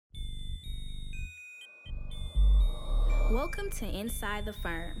Welcome to Inside the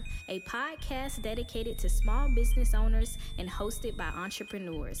Firm, a podcast dedicated to small business owners and hosted by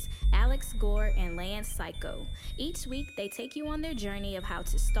entrepreneurs, Alex Gore and Lance Psycho. Each week, they take you on their journey of how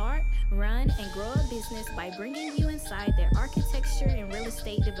to start, run, and grow a business by bringing you inside their architecture and real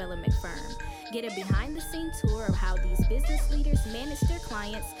estate development firm. Get a behind-the-scenes tour of how these business leaders manage their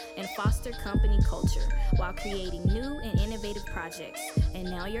clients and foster company culture while creating new and innovative projects.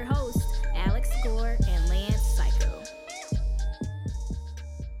 And now your hosts, Alex Gore and Lance Psycho.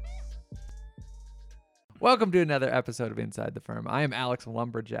 Welcome to another episode of Inside the Firm. I am Alex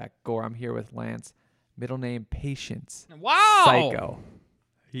Lumberjack Gore. I'm here with Lance, middle name Patience. Wow! Psycho.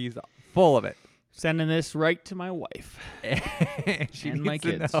 He's full of it. Sending this right to my wife. She and needs my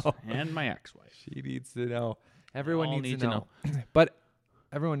to kids. know. And my ex-wife. She needs to know. Everyone All needs to know. But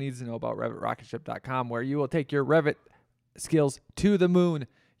everyone needs to know about RevitRocketShip.com, where you will take your Revit skills to the moon.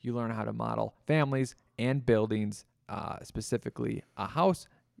 You learn how to model families and buildings, specifically a house.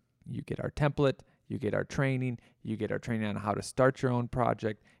 You get our template. You get our training. You get our training on how to start your own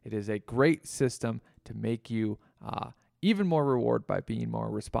project. It is a great system to make you even more rewarded by being more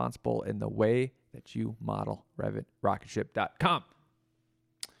responsible in the way that you model. RevitRocketShip.com.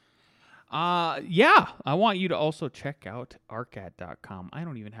 Yeah, I want you to also check out ARCAT.com. I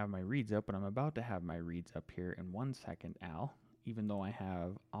don't even have my reads up, but I'm about to have my reads up here in 1 second, Al. Even though I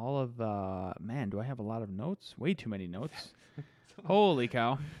have all of the... Man, do I have a lot of notes? Way too many notes. Holy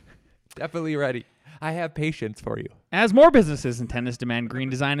cow. Definitely ready. I have patience for you. As more businesses and tenants demand green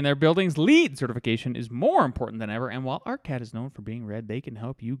design in their buildings, LEED certification is more important than ever. And while ARCAT is known for being red, they can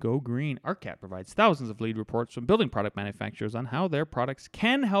help you go green. ARCAT provides thousands of LEED reports from building product manufacturers on how their products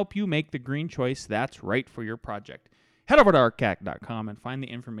can help you make the green choice that's right for your project. Head over to ARCAT.com and find the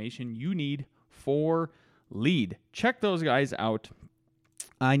information you need for LEED. Check those guys out.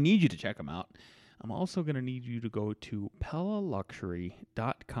 I need you to check them out. I'm also going to need you to go to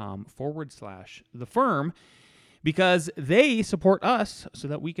PellaLuxury.com/the firm because they support us so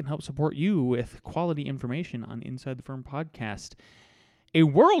that we can help support you with quality information on Inside the Firm podcast. A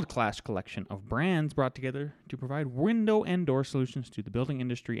world-class collection of brands brought together to provide window and door solutions to the building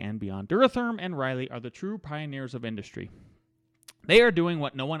industry and beyond. Duratherm and Riley are the true pioneers of industry. They are doing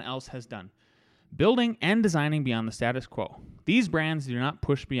what no one else has done. Building and designing beyond the status quo. These brands do not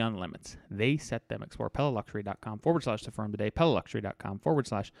push beyond limits. They set them. Explore PellaLuxury.com/the firm today.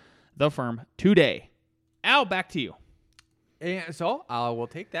 PellaLuxury.com/the firm today. Al, back to you. And so I will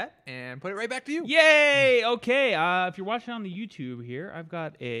take that and put it right back to you. Yay! Okay. If you're watching on the YouTube here, I've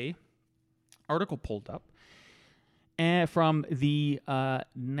got a article pulled up from the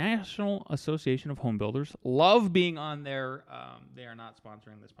National Association of Home Builders. Love being on there. They are not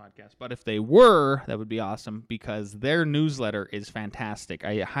sponsoring this podcast, but if they were, that would be awesome because their newsletter is fantastic.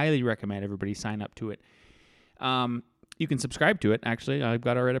 I highly recommend everybody sign up to it. You can subscribe to it. Actually, I've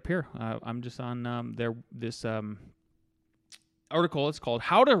got it right up here. I'm just on this article. It's called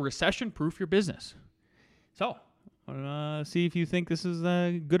 "How to Recession-Proof Your Business." So, see if you think this is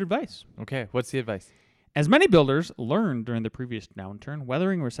good advice. Okay, what's the advice? As many builders learned during the previous downturn,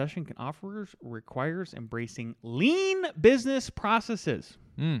 weathering a recession requires embracing lean business processes.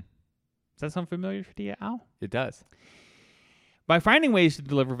 Does that sound familiar to you, Al? It does. By finding ways to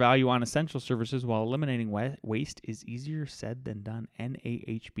deliver value on essential services while eliminating waste is easier said than done.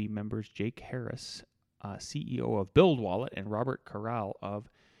 NAHB members Jake Harris, CEO of BuildWallet, and Robert Corral of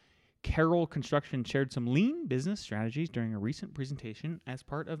Carroll Construction shared some lean business strategies during a recent presentation as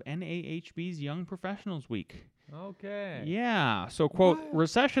part of NAHB's Young Professionals Week. Okay. Yeah. So, quote,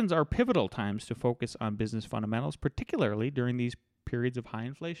 recessions are pivotal times to focus on business fundamentals, particularly during these periods of high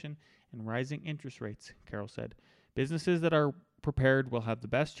inflation and rising interest rates, Carroll said. Businesses that are prepared will have the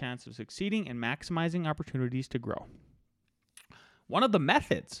best chance of succeeding and maximizing opportunities to grow. One of the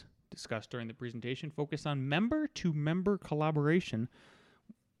methods discussed during the presentation focused on member-to-member collaboration.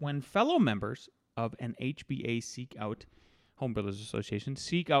 When fellow members of an HBA Home Builders Association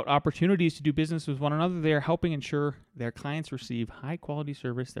seek out opportunities to do business with one another, they are helping ensure their clients receive high-quality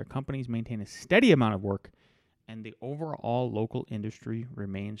service, their companies maintain a steady amount of work, and the overall local industry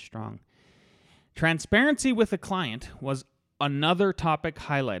remains strong. Transparency with the client was another topic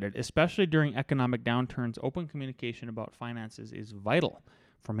highlighted, especially during economic downturns. Open communication about finances is vital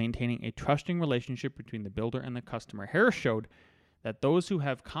for maintaining a trusting relationship between the builder and the customer. Harris showed that those who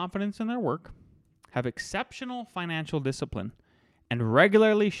have confidence in their work, have exceptional financial discipline, and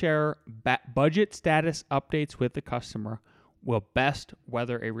regularly share budget status updates with the customer will best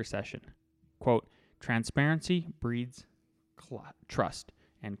weather a recession. Quote, transparency breeds trust,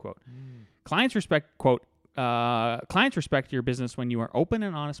 end quote. Clients respect, quote, clients respect your business when you are open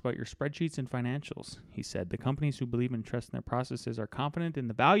and honest about your spreadsheets and financials. He said, the companies who believe and trust in their processes, are confident in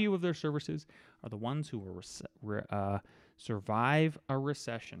the value of their services, are the ones who will survive a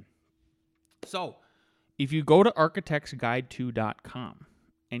recession. So, if you go to architectsguide2.com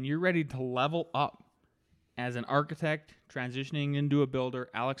and you're ready to level up as an architect transitioning into a builder,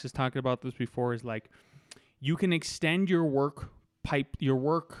 Alex has talked about this before, is like you can extend your work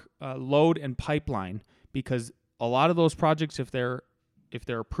load and pipeline, because a lot of those projects, if they're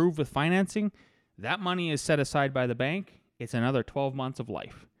approved with financing, that money is set aside by the bank. It's another 12 months of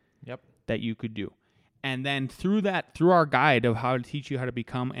life that you could do. And then through our guide of how to teach you how to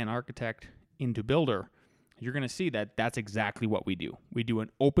become an architect into builder, you're going to see that that's exactly what we do. We do an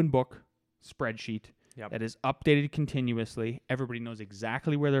open book spreadsheet that is updated continuously. Everybody knows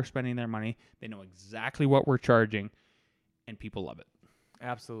exactly where they're spending their money. They know exactly what we're charging, and people love it.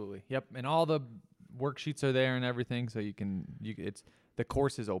 Absolutely. Yep. And all the worksheets are there and everything, so it's the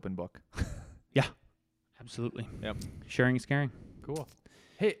course is open book. Yeah. Absolutely. Yep. Sharing is caring. Cool.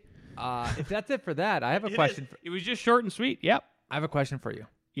 Hey, if that's it for that, I have a question. It was just short and sweet. Yep. I have a question for you.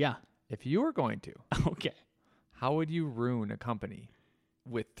 Yeah. If you were going to, okay, how would you ruin a company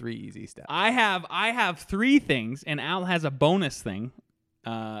with 3 easy steps? I have 3 things, and Al has a bonus thing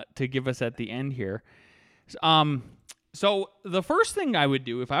to give us at the end here. So the first thing I would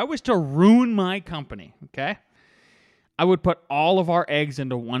do if I was to ruin my company, okay, I would put all of our eggs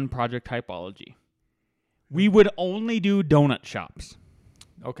into one project typology. We would only do donut shops.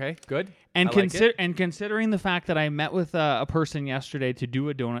 Okay, good. And and considering the fact that I met with a person yesterday to do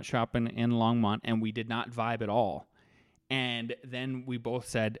a donut shop in Longmont, and we did not vibe at all, and then we both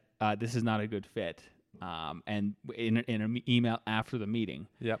said this is not a good fit. And in an email after the meeting,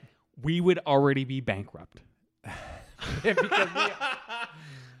 we would already be bankrupt. because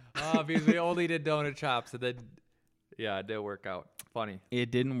we only did donut shops, and then it didn't work out. Funny. It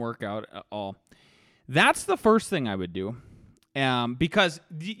didn't work out at all. That's the first thing I would do. Because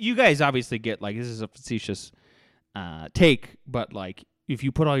you guys obviously get, like, this is a facetious take, but like if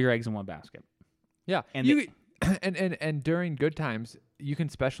you put all your eggs in one basket. Yeah. And and during good times, you can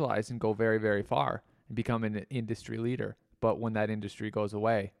specialize and go very, very far and become an industry leader. But when that industry goes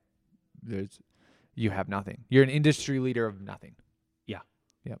away, you have nothing. You're an industry leader of nothing. Yeah.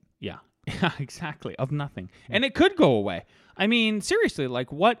 Yep. Yeah. Exactly. Of nothing. Yeah. And it could go away. I mean, seriously,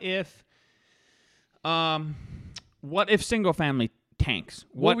 like what if single family tanks?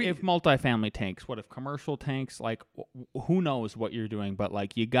 What if multifamily tanks? What if commercial tanks? Like, who knows what you're doing? But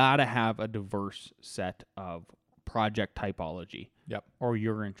like, you gotta have a diverse set of project typology. Yep. Or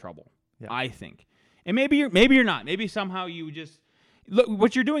you're in trouble. Yep. I think. And maybe you're not. Maybe somehow you just look.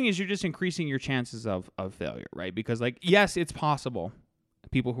 What you're doing is you're just increasing your chances of failure, right? Because like, yes, it's possible.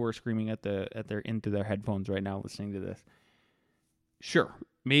 People who are screaming into their headphones right now listening to this. Sure.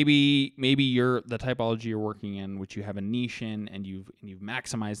 Maybe you're the typology you're working in, which you have a niche in, and you've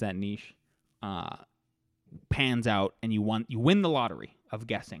maximized that niche, pans out, and you win the lottery of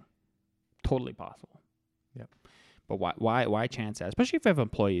guessing. Totally possible. Yep. But why chance that? Especially if you have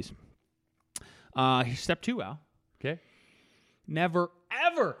employees. Step 2, Al. Okay. Never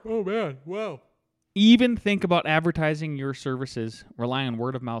ever. Oh man! Wow. Even think about advertising your services. Rely on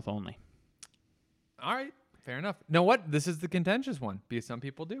word of mouth only. All right. Fair enough. Know what? This is the contentious one because some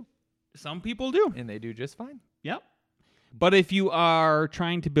people do. Some people do. And they do just fine. Yep. But if you are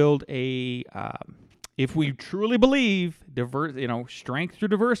trying to build if we truly believe strength through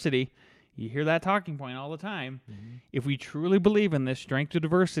diversity, you hear that talking point all the time. Mm-hmm. If we truly believe in this strength through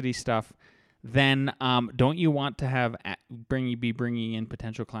diversity stuff, then don't you want to be bringing in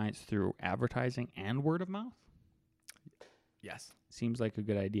potential clients through advertising and word of mouth? Yes. Seems like a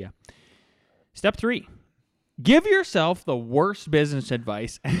good idea. Step 3. Give yourself the worst business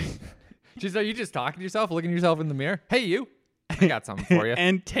advice. Are you just talking to yourself, looking at yourself in the mirror? Hey, you. I got something for you.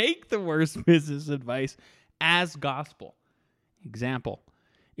 And take the worst business advice as gospel. Example.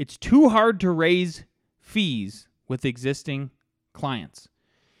 It's too hard to raise fees with existing clients.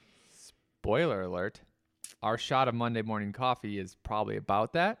 Spoiler alert. Our shot of Monday morning coffee is probably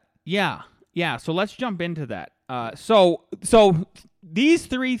about that. Yeah. So let's jump into that. So these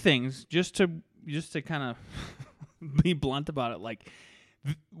 3 things, just to kind of be blunt about it, like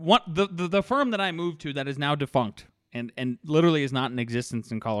the firm that I moved to that is now defunct and literally is not in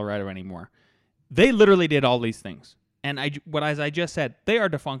existence in Colorado anymore. They literally did all these things. And as I just said, they are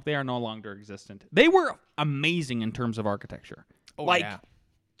defunct. They are no longer existent. They were amazing in terms of architecture.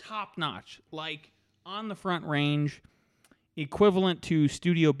 Top notch, like on the front range, equivalent to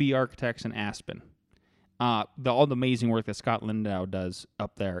Studio B architects in Aspen. All the amazing work that Scott Lindau does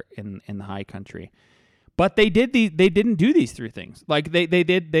up there in the high country. But they didn't do these three things. Like they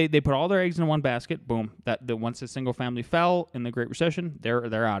put all their eggs in one basket. Boom. Once the single family fell in the Great Recession,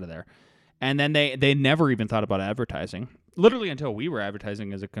 they're out of there. And then they never even thought about advertising. Literally until we were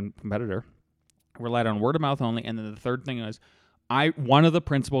advertising as a competitor. Relied on word of mouth only. And then the third thing was, one of the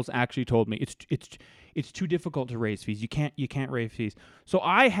principals actually told me it's too difficult to raise fees. You can't raise fees. So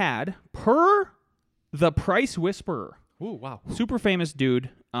I had, per the Price Whisperer. Ooh, wow. Super famous dude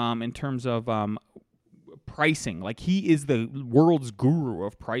in terms of pricing. Like, he is the world's guru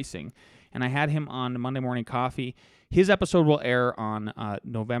of pricing. And I had him on Monday Morning Coffee. His episode will air on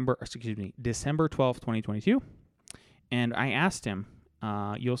December 12th, 2022. And I asked him,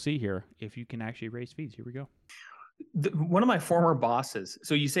 you'll see here, if you can actually raise fees. Here we go. One of my former bosses,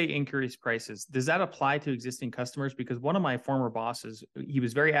 so you say increase prices, does that apply to existing customers? Because one of my former bosses, he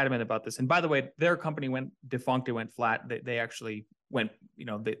was very adamant about this. And by the way, their company went defunct, it went flat. They actually went,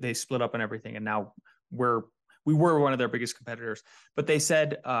 they split up and everything. And now we were one of their biggest competitors. But he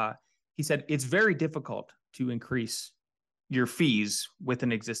said, it's very difficult to increase your fees with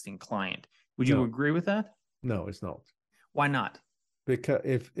an existing client. Would you agree with that? No, it's not. Why not? Because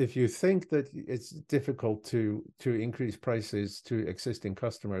if you think that it's difficult to increase prices to existing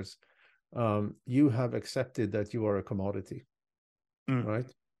customers, you have accepted that you are a commodity, right?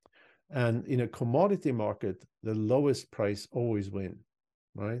 And in a commodity market, the lowest price always win,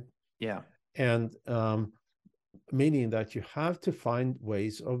 right? Yeah. And meaning that you have to find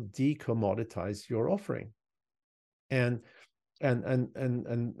ways of decommoditize your offering, and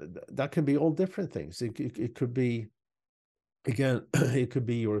that can be all different things. It could be, again, it could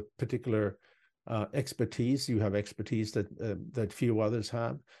be your particular expertise. You have expertise that few others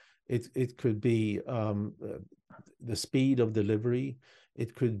have. It could be the speed of delivery.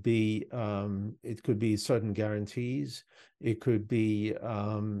 It could be certain guarantees. It could be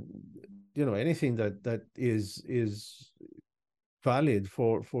anything that is valid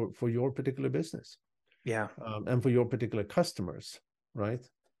for your particular business. Yeah. And for your particular customers, right?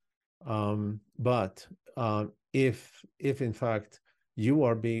 But if in fact you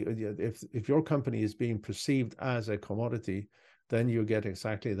are if your company is being perceived as a commodity, then you get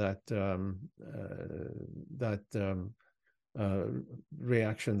exactly that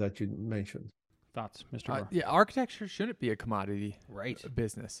reaction that you mentioned. Thoughts, Mr. Moore? Yeah, architecture shouldn't be a commodity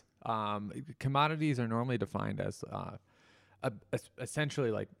business. Commodities are normally defined as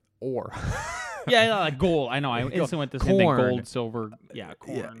essentially like ore. Yeah, like gold. I know. I instantly went the same thing. Gold, silver. Yeah,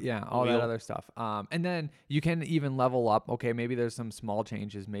 corn. Yeah, all that other stuff. And then you can even level up. Okay, maybe there's some small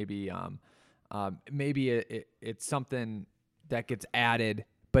changes. Maybe it's something that gets added,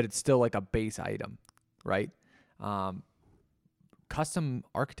 but it's still like a base item, right? Custom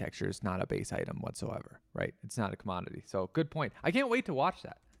architecture is not a base item whatsoever, right? It's not a commodity. So good point. I can't wait to watch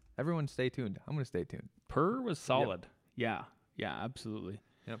that. Everyone stay tuned. I'm going to stay tuned. Per was solid. Yep. Yeah, absolutely.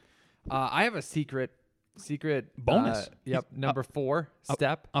 Yep. I have a secret bonus. Number 4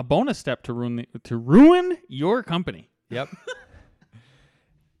 step. A bonus step to ruin your company. Yep.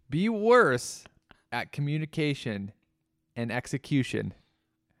 Be worse at communication and execution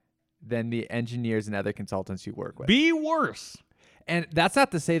than the engineers and other consultants you work with. Be worse. And that's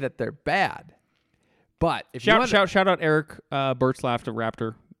not to say that they're bad, but if shout out Eric Bertzlaff to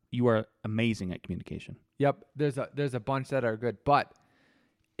Raptor. You are amazing at communication. Yep. There's a bunch that are good, but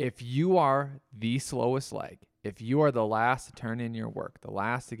if you are the slowest leg, if you are the last to turn in your work, the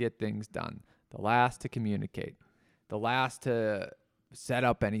last to get things done, the last to communicate, the last to set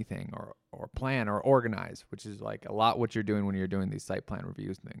up anything or plan or organize, which is like a lot what you're doing when you're doing these site plan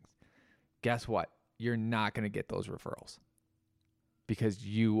reviews and things, guess what? You're not going to get those referrals because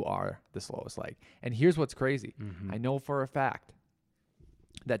you are the slowest leg. And here's what's crazy. I know for a fact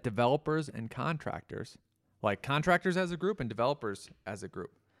that developers and contractors, like contractors as a group and developers as a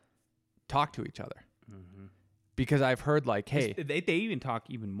group, talk to each other. Because I've heard like, hey, they even talk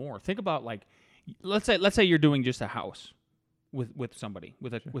even more. Think about like, let's say you're doing just a house with somebody,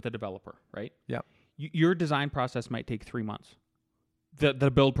 with a developer, right? Yeah. Your design process might take 3 months.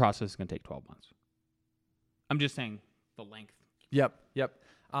 The build process is going to take 12 months. I'm just saying the length. Yep.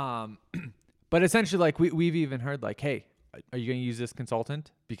 But essentially, like we've even heard like, hey, are you going to use this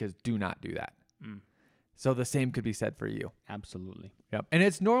consultant? Because do not do that. So the same could be said for you. Absolutely. Yep. And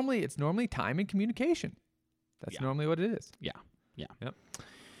it's normally time and communication. That's normally what it is. Yeah. Yep.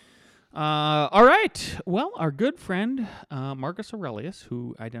 All right. Well, our good friend Marcus Aurelius,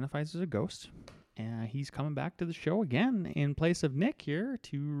 who identifies as a ghost, he's coming back to the show again in place of Nick here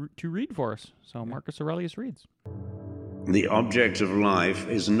to read for us. So Marcus Aurelius reads. The object of life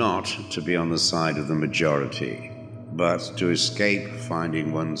is not to be on the side of the majority, but to escape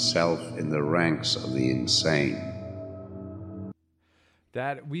finding oneself in the ranks of the insane.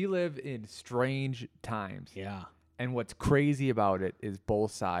 That we live in strange times. Yeah. And what's crazy about it is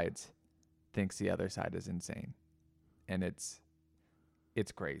both sides thinks the other side is insane. And it's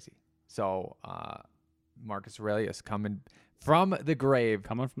crazy. So Marcus Aurelius coming from the grave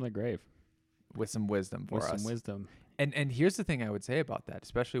with some wisdom for us. With some wisdom. And here's the thing I would say about that,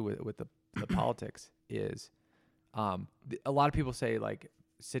 especially with the politics, is a lot of people say like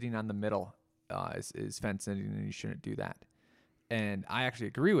sitting on the middle is fence sitting and you shouldn't do that. And I actually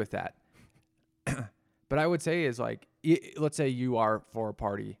agree with that. But I would say is like, let's say you are for a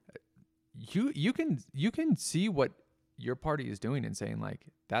party, you can see what your party is doing and saying like,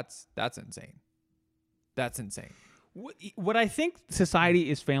 that's insane. That's insane. What I think society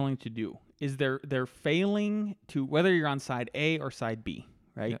is failing to do is they're failing to, whether you're on side A or side B,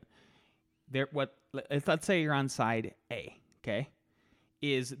 right? Yeah. Let's say you're on side A, okay?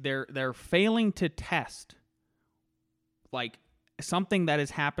 Is they're failing to test like something that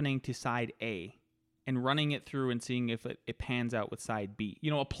is happening to side A and running it through and seeing if it pans out with side B. You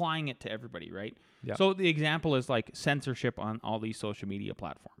know, applying it to everybody, right? Yeah. So the example is like censorship on all these social media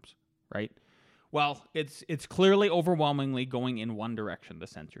platforms, right? Well, it's clearly overwhelmingly going in one direction, the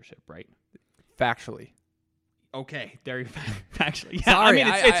censorship, right? Factually. Okay, there you actually. Yeah, Sorry, I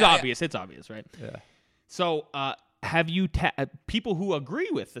mean it's obvious. It's obvious, right? Yeah. So, have you people who agree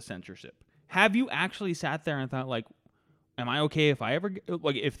with the censorship? Have you actually sat there and thought like, am I okay if I ever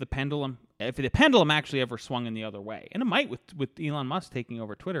like if the pendulum actually ever swung in the other way? And it might with Elon Musk taking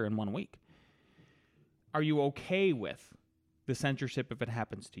over Twitter in 1 week. Are you okay with the censorship if it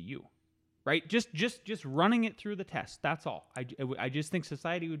happens to you? Right? Just running it through the test. That's all. I just think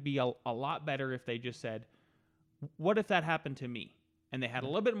society would be a lot better if they just said, what if that happened to me? And they had a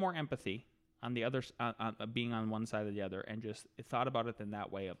little bit more empathy on the other, being on one side or the other, and just thought about it in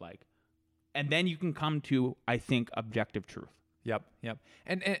that way of like, and then you can come to, I think, objective truth. Yep.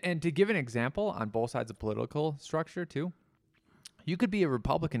 And to give an example on both sides of political structure too, you could be a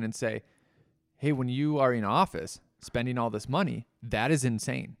Republican and say, hey, when you are in office spending all this money, that is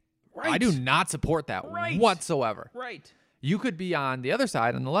insane. Right. I do not support that whatsoever. Right. You could be on the other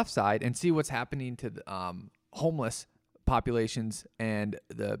side, on the left side, and see what's happening to the homeless populations and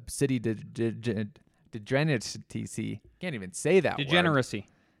the city degeneracy. Can't even say that Degeneracy. word.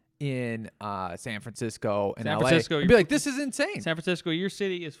 In San Francisco and San LA. Francisco, You'd be like, this is insane. San Francisco, your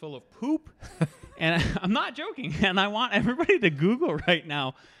city is full of poop. And I'm not joking. And I want everybody to Google right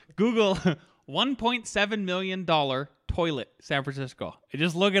now. Google $1.7 million toilet, San Francisco.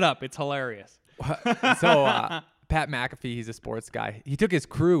 Just look it up. It's hilarious. So Pat McAfee, he's a sports guy. He took his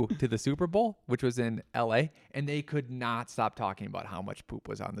crew to the Super Bowl, which was in LA, and they could not stop talking about how much poop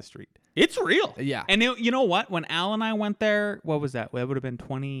was on the street. It's real. Yeah. And you know what? When Al and I went there, what was that? That would have been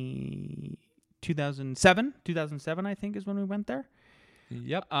 2007. 2007, I think, is when we went there.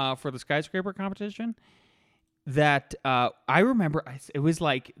 Yep. For the skyscraper competition. That I remember, it was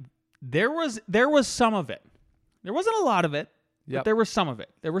like there was some of it. There wasn't a lot of it. But there was some of it.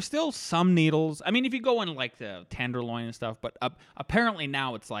 There were still some needles. I mean, if you go in like the tenderloin and stuff, but apparently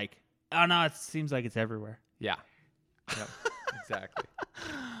now it's like, oh no, it seems like it's everywhere. Yeah. Yep. Exactly.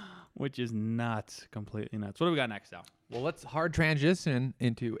 Which is nuts, completely nuts. What do we got next, Al? Well, let's hard transition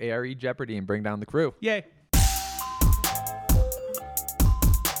into ARE Jeopardy and bring down the crew. Yay.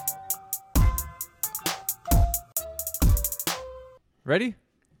 Ready?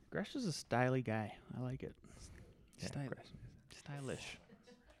 Gresh is a stylish guy. I like it. Yeah, Stylish.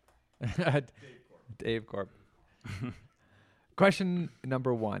 Dave Corp. Question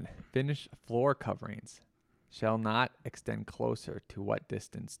number 1. Finnish floor coverings shall not extend closer to what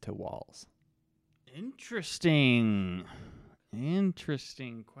distance to walls? Interesting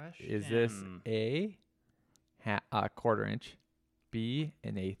question. Is this A, a quarter inch, B,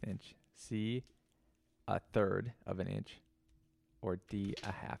 an eighth inch, C, a third of an inch, or D,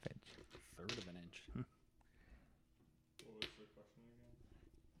 a half inch? Third of an inch.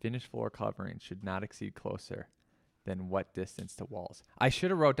 Finnish floor coverings should not exceed closer than what distance to walls? I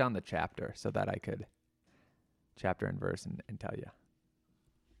should have wrote down the chapter so that I could chapter and verse and tell you.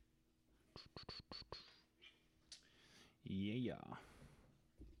 Yeah.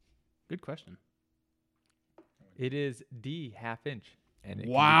 Good question. It is D, half inch, and it can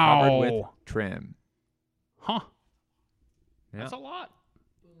be Wow. covered with trim. Huh. Yeah. That's a lot.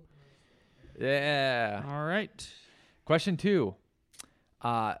 Yeah. All right. Question 2.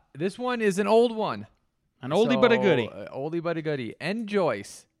 This one is an old one. An oldie but a goodie. Oldie but a goodie. N.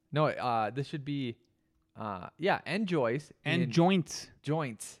 Joyce. No, this should be, N. Joyce. And in joints.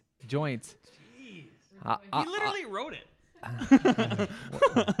 Joints. He literally wrote it.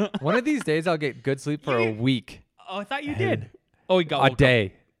 One of these days, I'll get good sleep for a week. Oh, I thought you did. Oh, he got A woke up.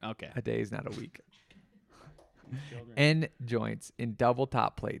 day. Okay. A day is not a week. End joints in double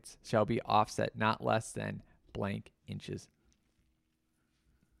top plates shall be offset not less than blank inches.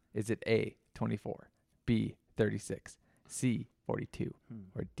 Is it A, 24, B, 36, C, 42,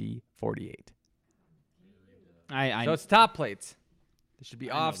 or D, 48? So it's top plates. They should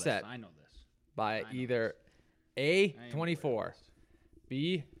be offset I know this. by either A, 24,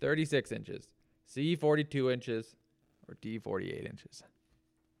 B, 36 inches, C, 42 inches, or D, 48 inches.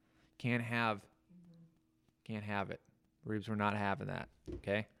 Can't have it. Reeves, we're not having that.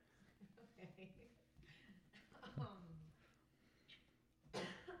 Okay?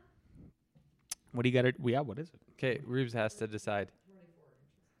 What do you got to? Yeah, what is it? Okay, Reeves has to decide.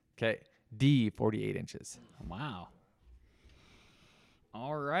 Okay, D, 48 inches. Wow.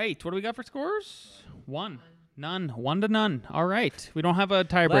 All right. What do we got for scores? One. None. 1-0. All right. We don't have a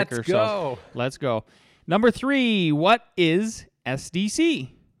tiebreaker. Let's go. So let's go. Number 3. What is SDC?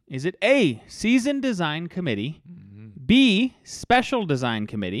 Is it A, Season Design Committee, B, Special Design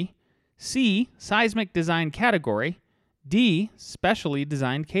Committee, C, Seismic Design Category, D, Specially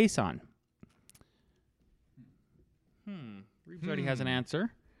Designed Caisson? Reeves already has an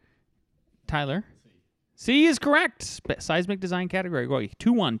answer. Tyler? C is correct. Seismic Design Category. Go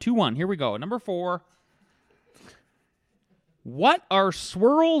 2-1. Here we go. Number 4. What are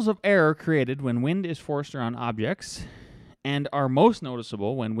swirls of air created when wind is forced around objects and are most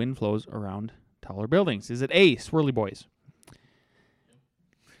noticeable when wind flows around taller buildings? Is it A, swirly boys,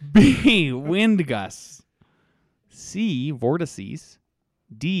 B, wind gusts, C, vortices,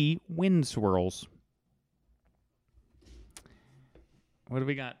 D, wind swirls? What do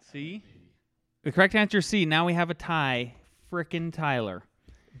we got? C? The correct answer is C. Now we have a tie. Frickin' Tyler.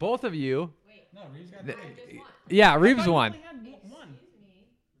 Both of you. No, Reeves got 3. Yeah, Reeves won.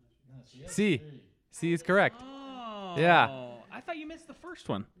 C. C is correct. Oh. Yeah. I thought you missed the first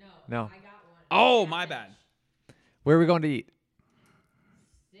one. No. I got one. Oh, my bad. Where are we going to eat?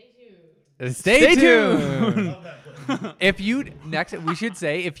 Stay tuned. Stay tuned. If you we should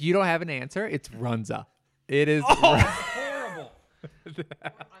say if you don't have an answer, it's Runza. It is Horrible. I'm gonna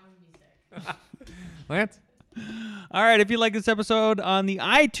be sick. Lance. All right. If you like this episode on the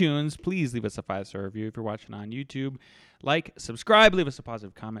iTunes, please leave us a 5-star review. If you're watching on YouTube, like, subscribe, leave us a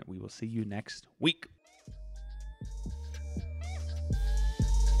positive comment. We will see you next week.